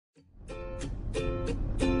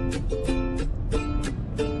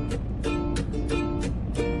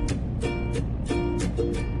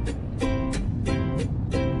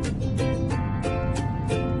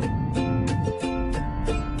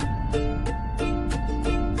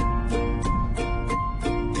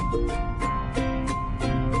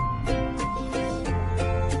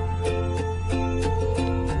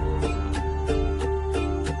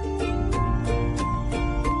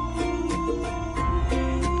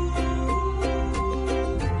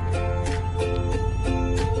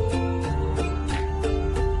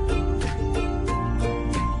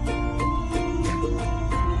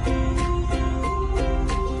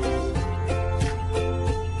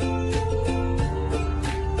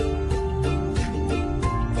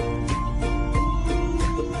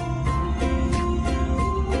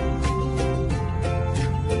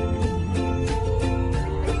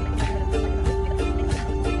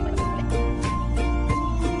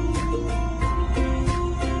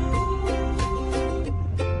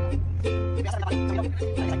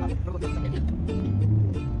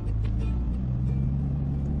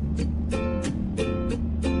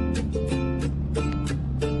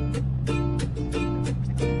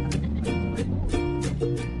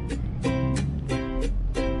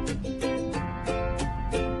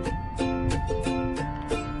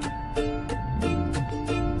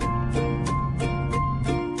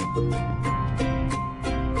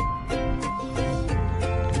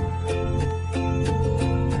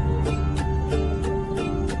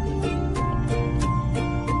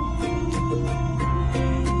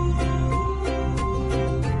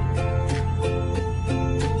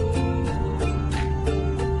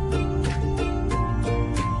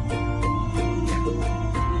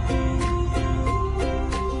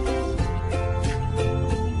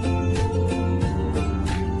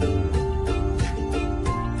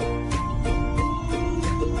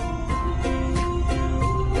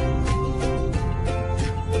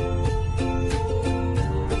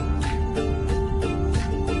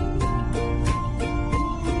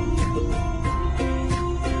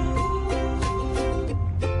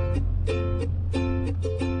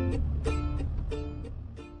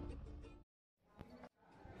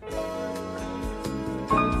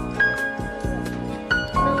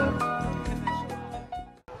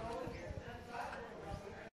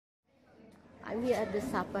the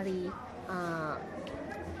safari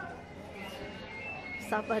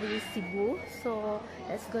Cebu. So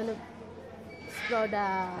let's gonna explore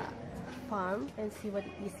the farm and see what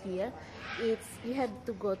it is here. You have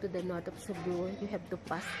to go to the north of Cebu. You have to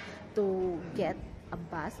pass to get a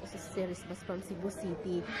bus, a series bus from Cebu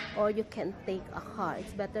City, or you can take a car.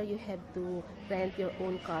 It's better you have to rent your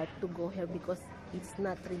own car to go here because it's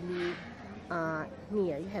not really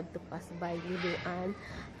near. You have to pass by Liloan,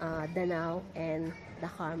 Danao, and the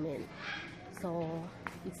Carmen. So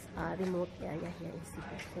it's a remote area here in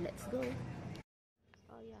Cebu. So let's go.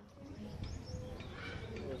 Oh yeah.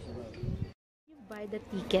 You buy the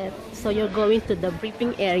ticket, so you're going to the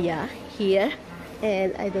briefing area here,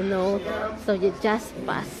 and I don't know. So you just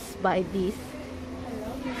pass by this.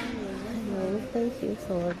 Hello, thank you.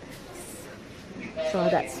 So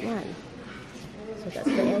that's one. So that's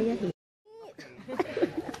the area here.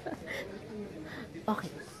 Okay.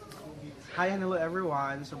 Hi and hello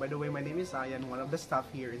everyone. So by the way, my name is Ayan, one of the staff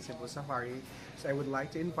here in Cebu Safari. So I would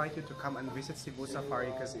like to invite you to come and visit Cebu Safari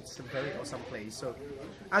because it's a very awesome place. So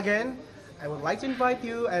again, I would like to invite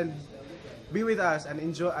you and be with us and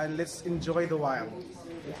let's enjoy the wild.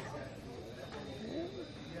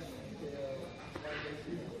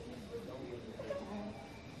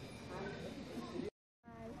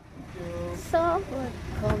 So we're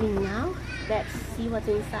going now. Let's see what's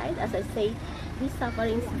inside. As I say, this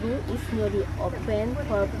safari in Cebu is newly open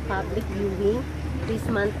for public viewing this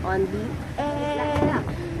month only, and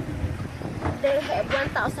they have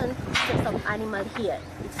 1,000 species of animal here.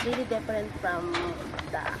 It's really different from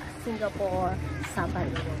the Singapore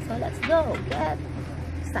safari. So let's go. Get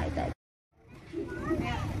excited.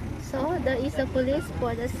 So there is a police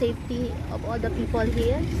for the safety of all the people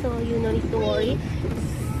here, so you don't need to worry.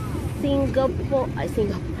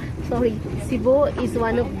 Cebu is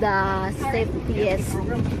one of the safetiest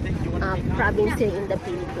province here in the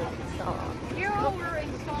Philippines. So here we were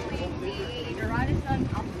installing the Verizon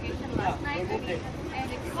application last night,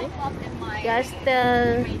 and it's popped up in my. they are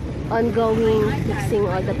still ongoing fixing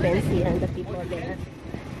all the fence here and the people there.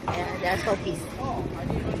 Yeah, they are so peaceful.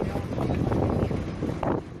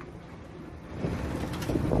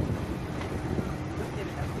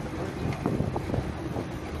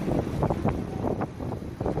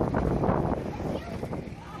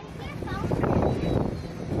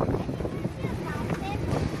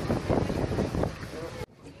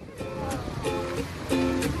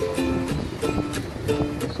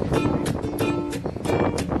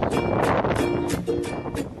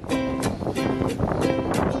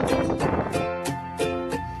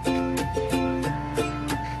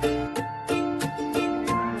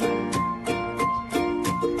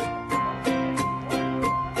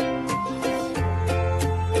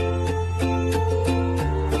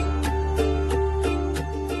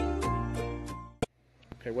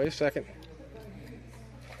 Okay, wait a second.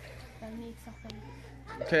 It's okay.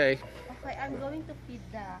 Okay. Okay, I'm going to feed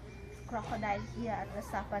the crocodile here at the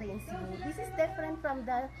safari in Cebu. This is different from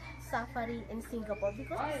the safari in Singapore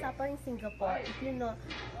because the safari in Singapore, if you know,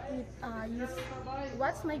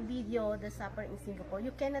 watch my video, the safari in Singapore,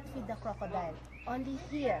 you cannot feed the crocodile. Only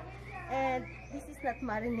here. And this is not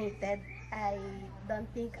marinated. I don't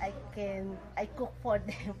think I cook for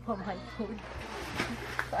them for my food.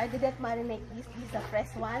 So I didn't marinate this. This is a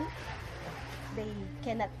fresh one. They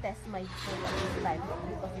cannot test my food on this live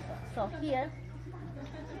because of it. So here,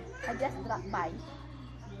 I just dropped by.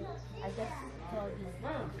 I just throw this.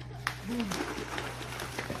 Boom.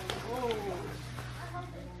 Oh.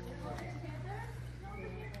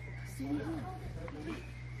 See?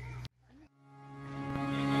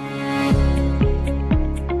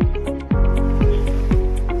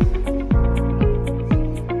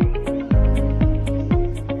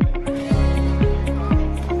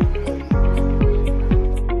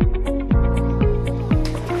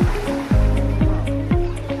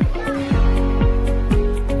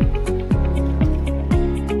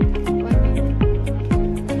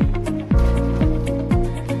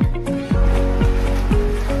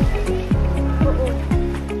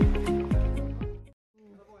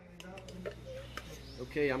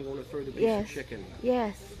 Okay, I'm going to throw the piece of chicken.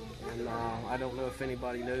 Yes. And I don't know if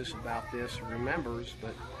anybody knows about this or remembers,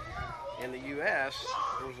 but in the U.S.,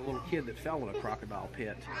 there was a little kid that fell in a crocodile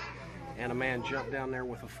pit, and a man jumped down there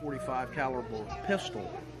with a .45 caliber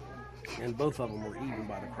pistol, and both of them were eaten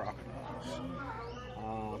by the crocodiles.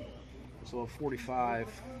 So a .45,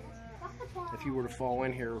 if you were to fall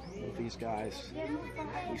in here with these guys,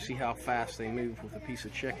 you see how fast they move with a piece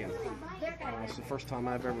of chicken. It's the first time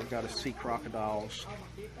I've ever got to see crocodiles.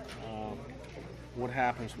 What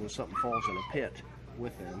happens when something falls in a pit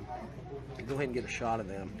with them. Go ahead and get a shot of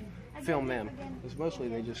them. film them, because mostly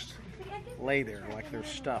they just lay there like they're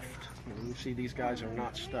stuffed. And you see these guys are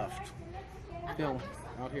not stuffed. Film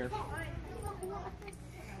out here.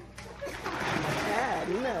 Ah,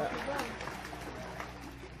 no.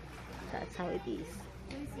 That's how it is.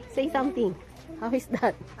 Say something. How is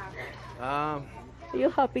that? Are you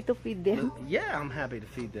happy to feed them? Yeah, I'm happy to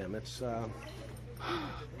feed them. It's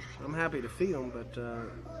I'm happy to feed them, but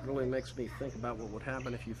really makes me think about what would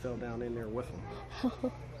happen if you fell down in there with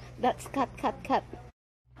them. That's cut.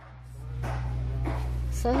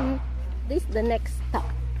 So this is the next stop.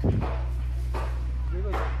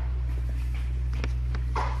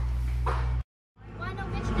 One of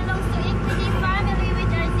which belongs to Equidae family,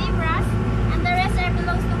 which are zebras, and the rest are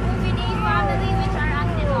belongs to Bovidae family, which are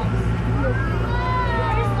antelopes.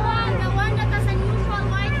 First one, the one that has unusual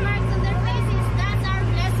white marks on their faces, that's our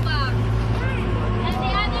blessbug. And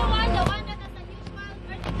the other one, the one that has unusual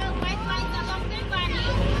vertical white lines along their body,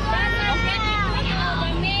 that's our greater kudu,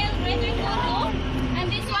 the male greater kudu, and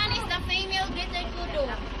this one is the female greater kudu.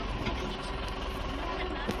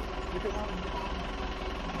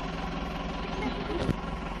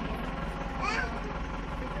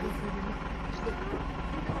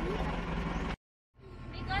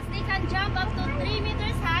 Because they can jump up to 3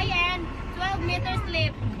 meters high and 12 meters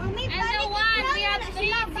lip. And the one, we have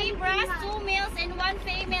 3 zebras, 2 males and 1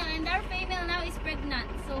 female, and our female now is pregnant.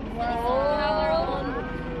 So our own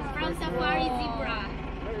from safari zebra.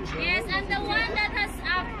 Yes, and the one that has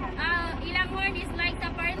ilang horn is like the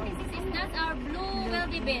parenthesis is that's our blue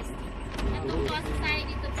wildebeest. Itong to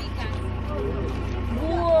society to Picas.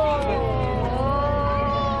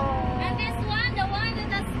 And this one, the one that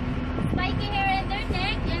has spiky hair in their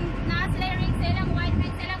neck and nostril rings silang white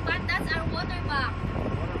rings silang but that's our waterbuck.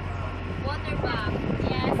 Waterbuck.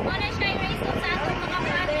 Yes. Muna siya i-raise kung sa atong mga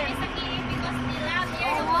planter sa kilig because they love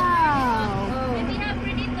near the water. And they have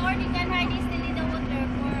predator, they can hide easily the water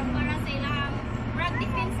para sa ilang frog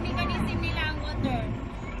defense mechanism nila ang water.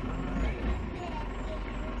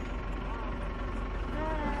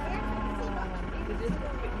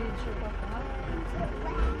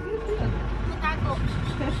 Mutago.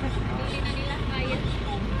 Hindi na nila kaya.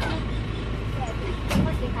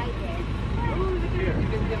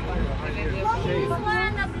 This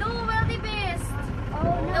one, the blue wildebeest.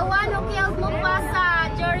 The one who killed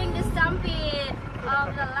Mufasa during the stampede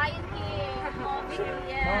of the Lion King movie.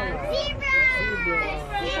 Yes. Zebra!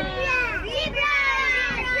 Zebra!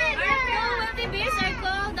 Our blue wildebeest are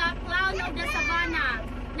called the clown of the savannah.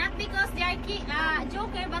 Not because they are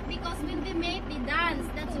joker, but because when they mate, they dance.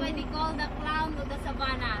 That's why they call the clown of the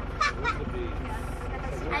savannah.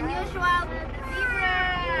 Unusual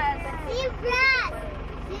zebras. Zebras.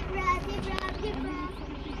 Zebras.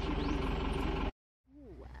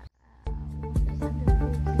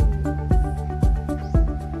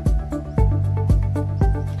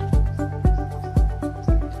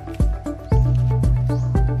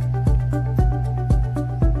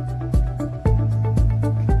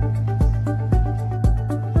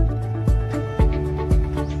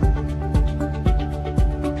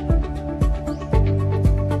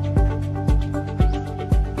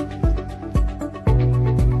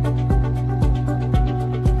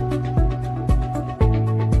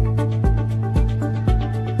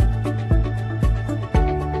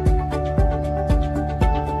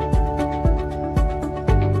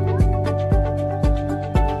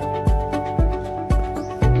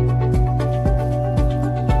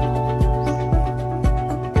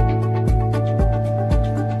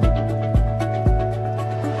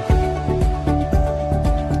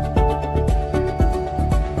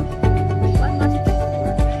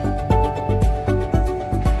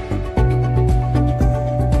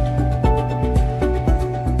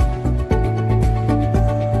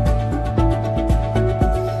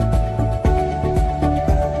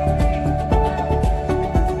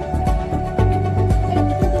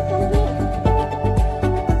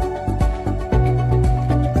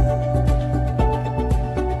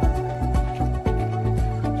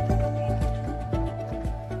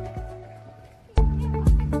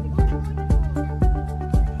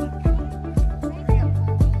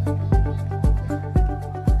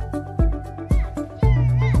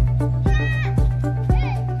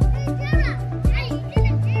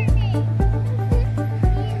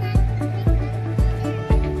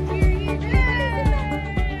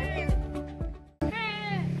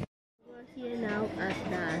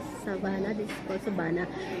 Savannah, this is called Savannah,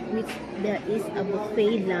 which there is a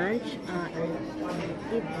buffet lunch.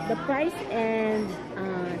 The price and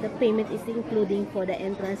the payment is including for the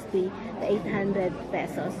entrance fee, the 800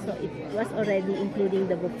 pesos. So it was already including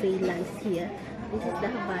the buffet lunch here. This is the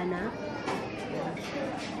Havana.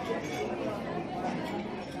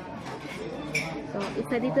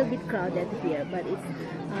 it's a little bit crowded here, but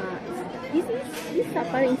this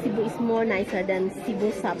safari in Cebu is more nicer than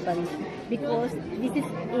Cebu safari because this is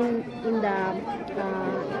in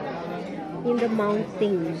the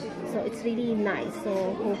mountain, so it's really nice.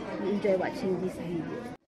 So hope you enjoy watching this video.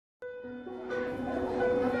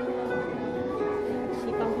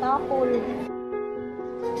 Sipang tapol.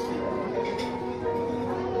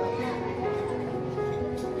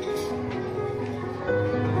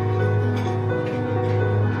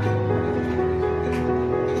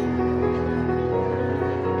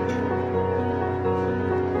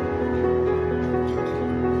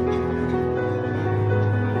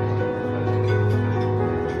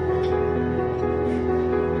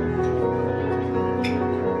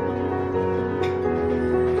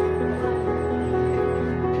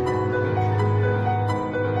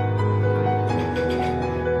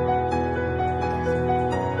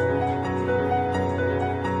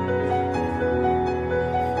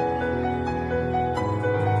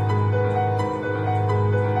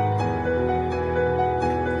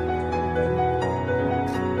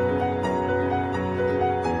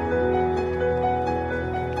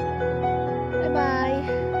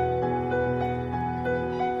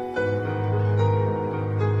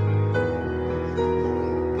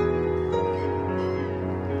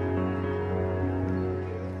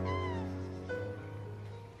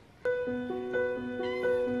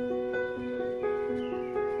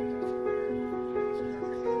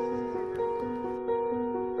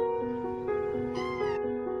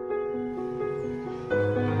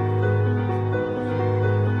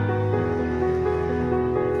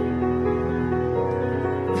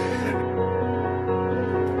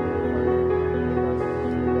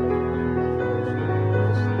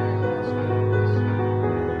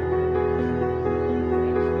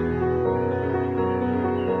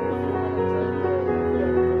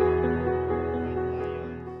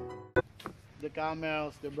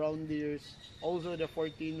 Camels, the brown deers, also the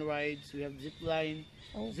 14 rides. We have zip line,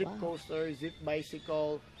 zip coaster, zip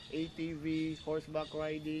bicycle, ATV, horseback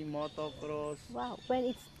riding, motocross. Wow, when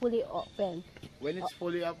it's fully open. When it's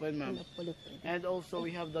fully open, ma'am. And also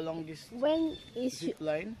we have the longest zip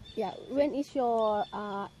line. Yeah, when is your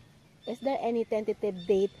is there any tentative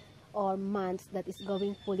date or months that is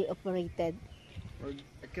going fully operated? Or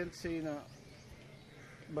I can't say na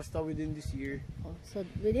basta within this year. Oh, so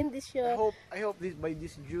within this year. I hope this by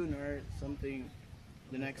this June or something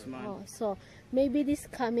the next month. Oh, so maybe this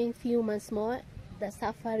coming few months more, the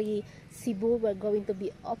Safari Cebu will going to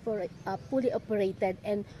be fully operated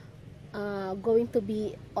and going to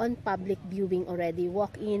be on public viewing already,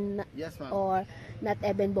 walk-in. Yes, ma'am. Or not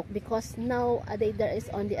even book, because now there is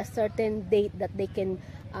only a certain date that they can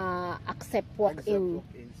accept walk-in.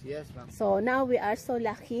 Yes, ma'am. So now we are so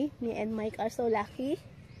lucky, me and Mike are so lucky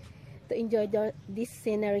to enjoy this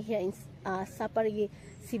scenery here in Safari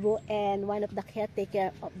Cebu, and one of the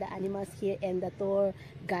caretaker of the animals here and the tour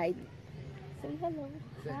guide. Say hello.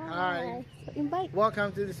 Say hi. So invite.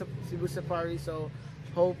 Welcome to the Cebu Safari. So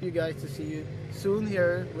hope you guys to see you soon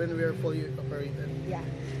here when we are fully operated. Yeah,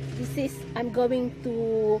 I'm going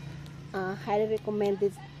to highly recommend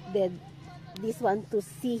this one to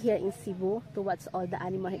see here in Cebu, to watch all the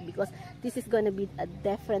animals, because this is going to be a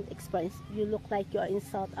different experience. You look like you're in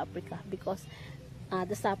South Africa because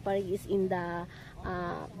the safari is in the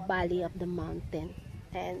valley of the mountain.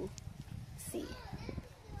 And see,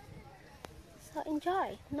 so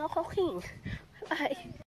enjoy. No cooking. Bye.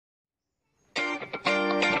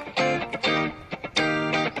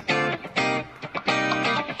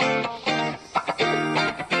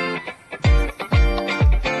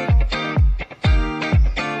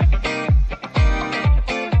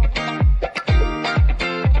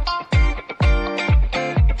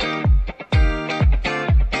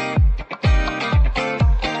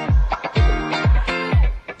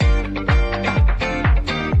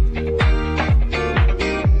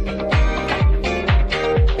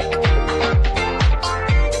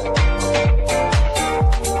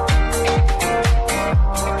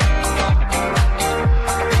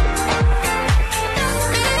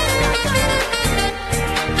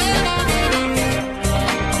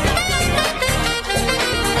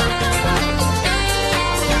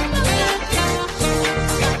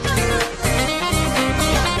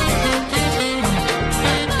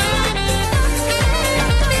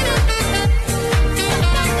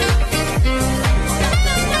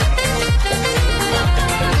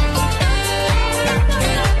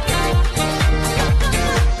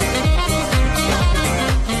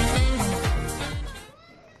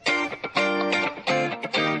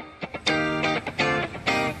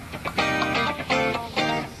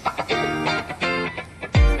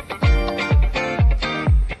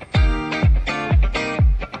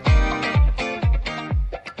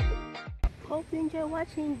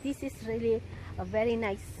 think this is really a very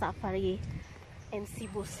nice safari in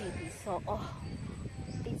Cebu City. So,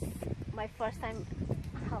 it's my first time.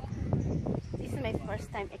 This is my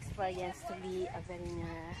first time experience to be a very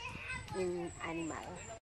in animal.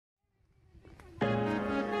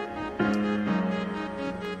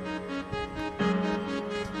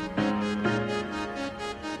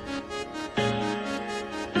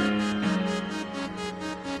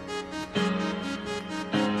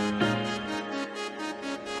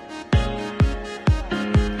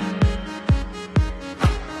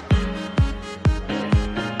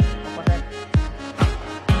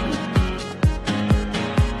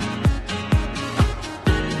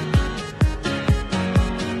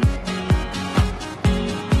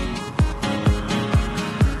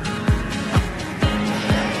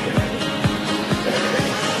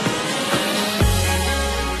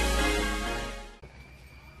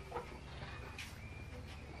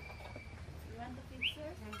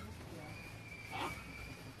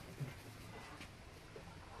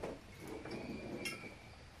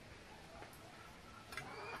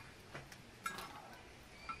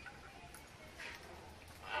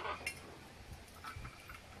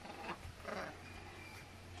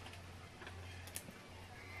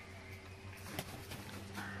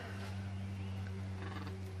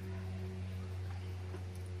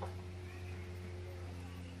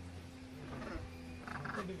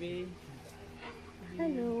 Baby.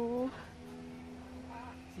 Hello.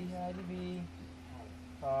 Say hi, baby.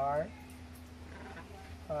 Heart.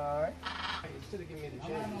 Heart. Instead of giving me the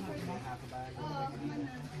change, you give me half a bag. Give me the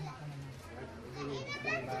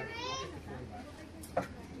 20 bag. I'll take the 20 bag.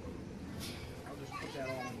 I'll just put that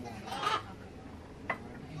all in one.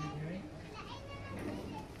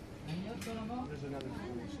 There's another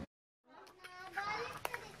 20.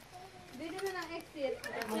 Dito na ng exit.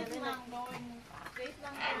 Wait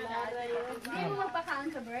lang. Hindi mo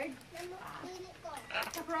magpakaan sa bird?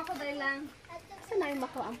 Sa crocodile lang. Saan na yung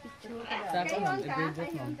makuha ang picture?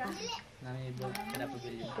 Kayon ka? Nami ibog. Kada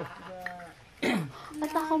pagbilin.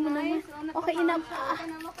 At ako mo naman. Okay, enough.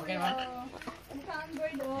 Okay, ma'am. Mukha ang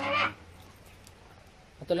bird,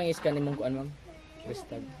 Ito lang iskan ni mong kuan, ma'am.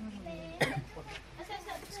 Restag.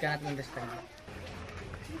 Iskan natin ng restag.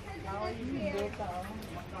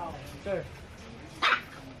 Sir.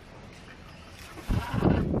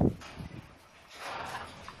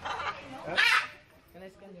 Can I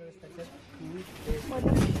scan your restag, sir? For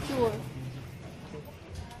the picture.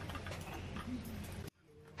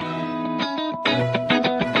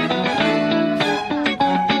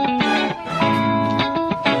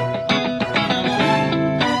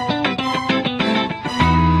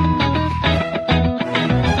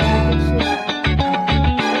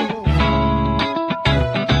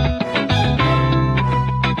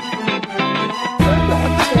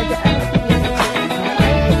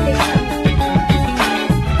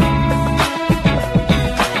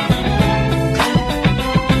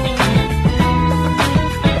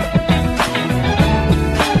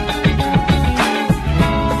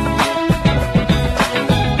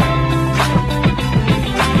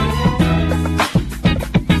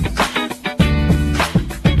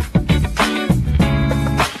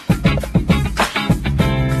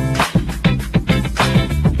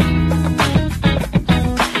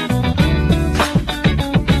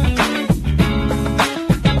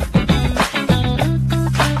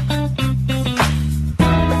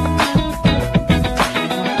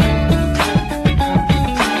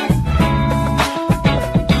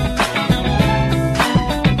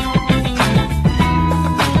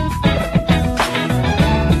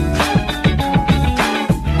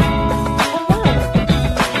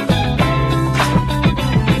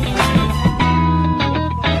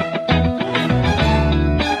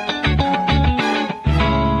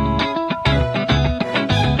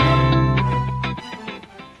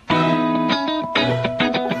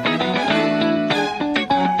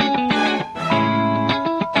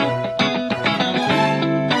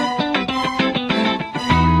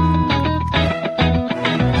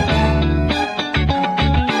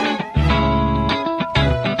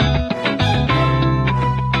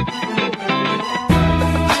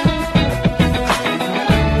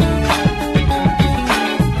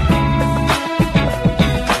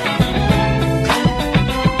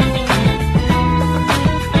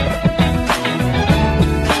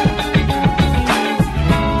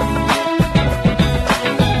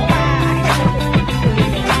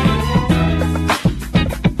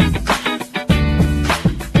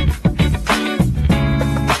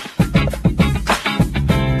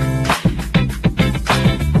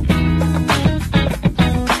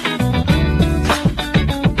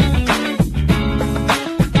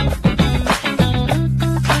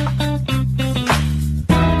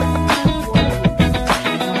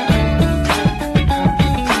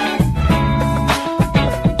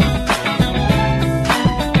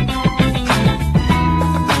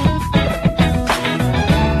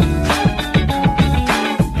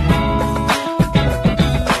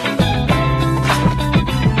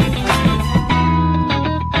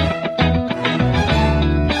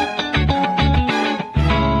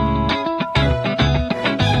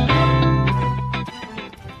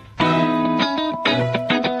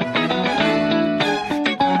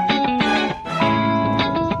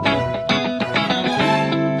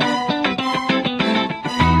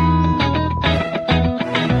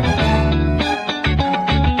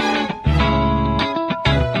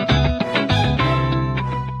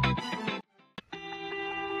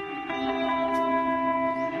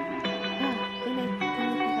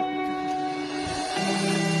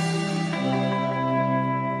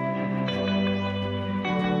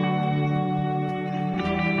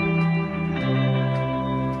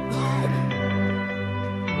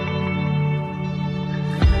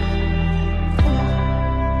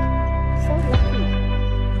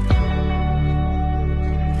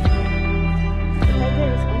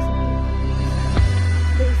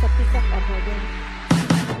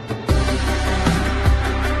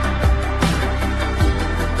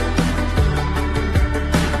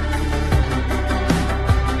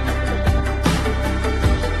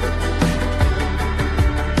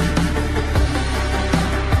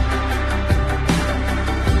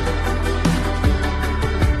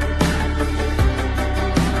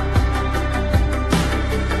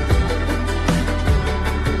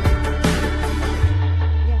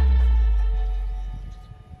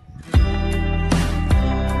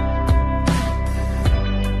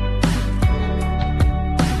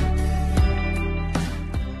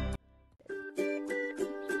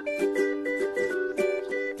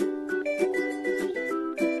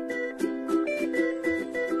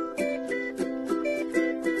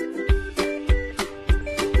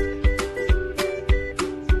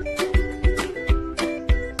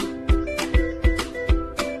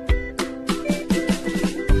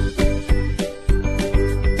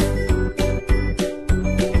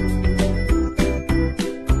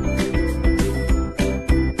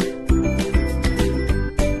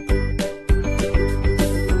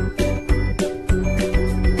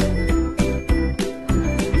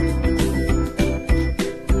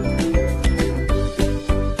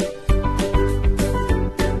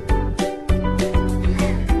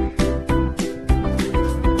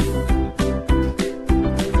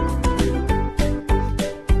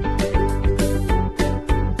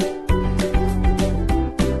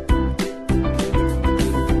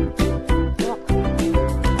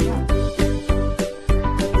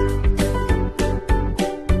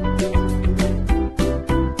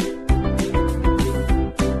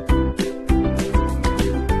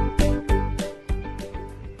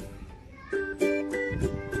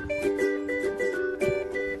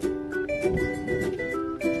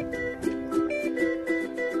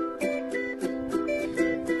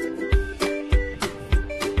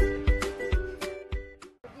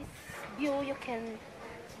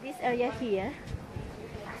 this area here,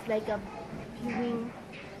 it's like a viewing,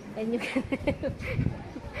 and you can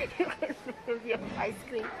you can have your ice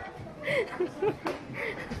cream.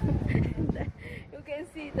 You can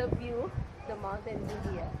see the view, the mountain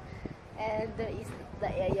in here, and there is the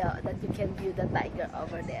area that you can view the tiger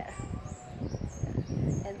over there.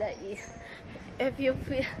 And that is, if you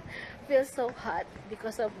feel so hot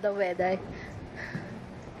because of the weather,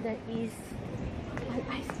 there is an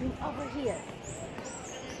ice cream over here.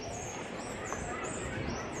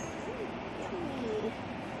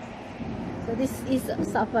 So this is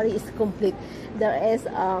safari is complete. There is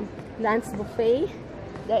lunch buffet.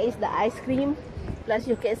 There is the ice cream. Plus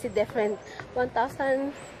you can see different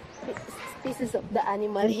 1,000 species of the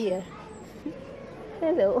animal here.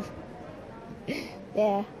 Hello.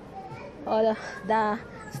 There. All of the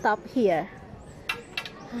stop here.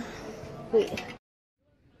 Wait.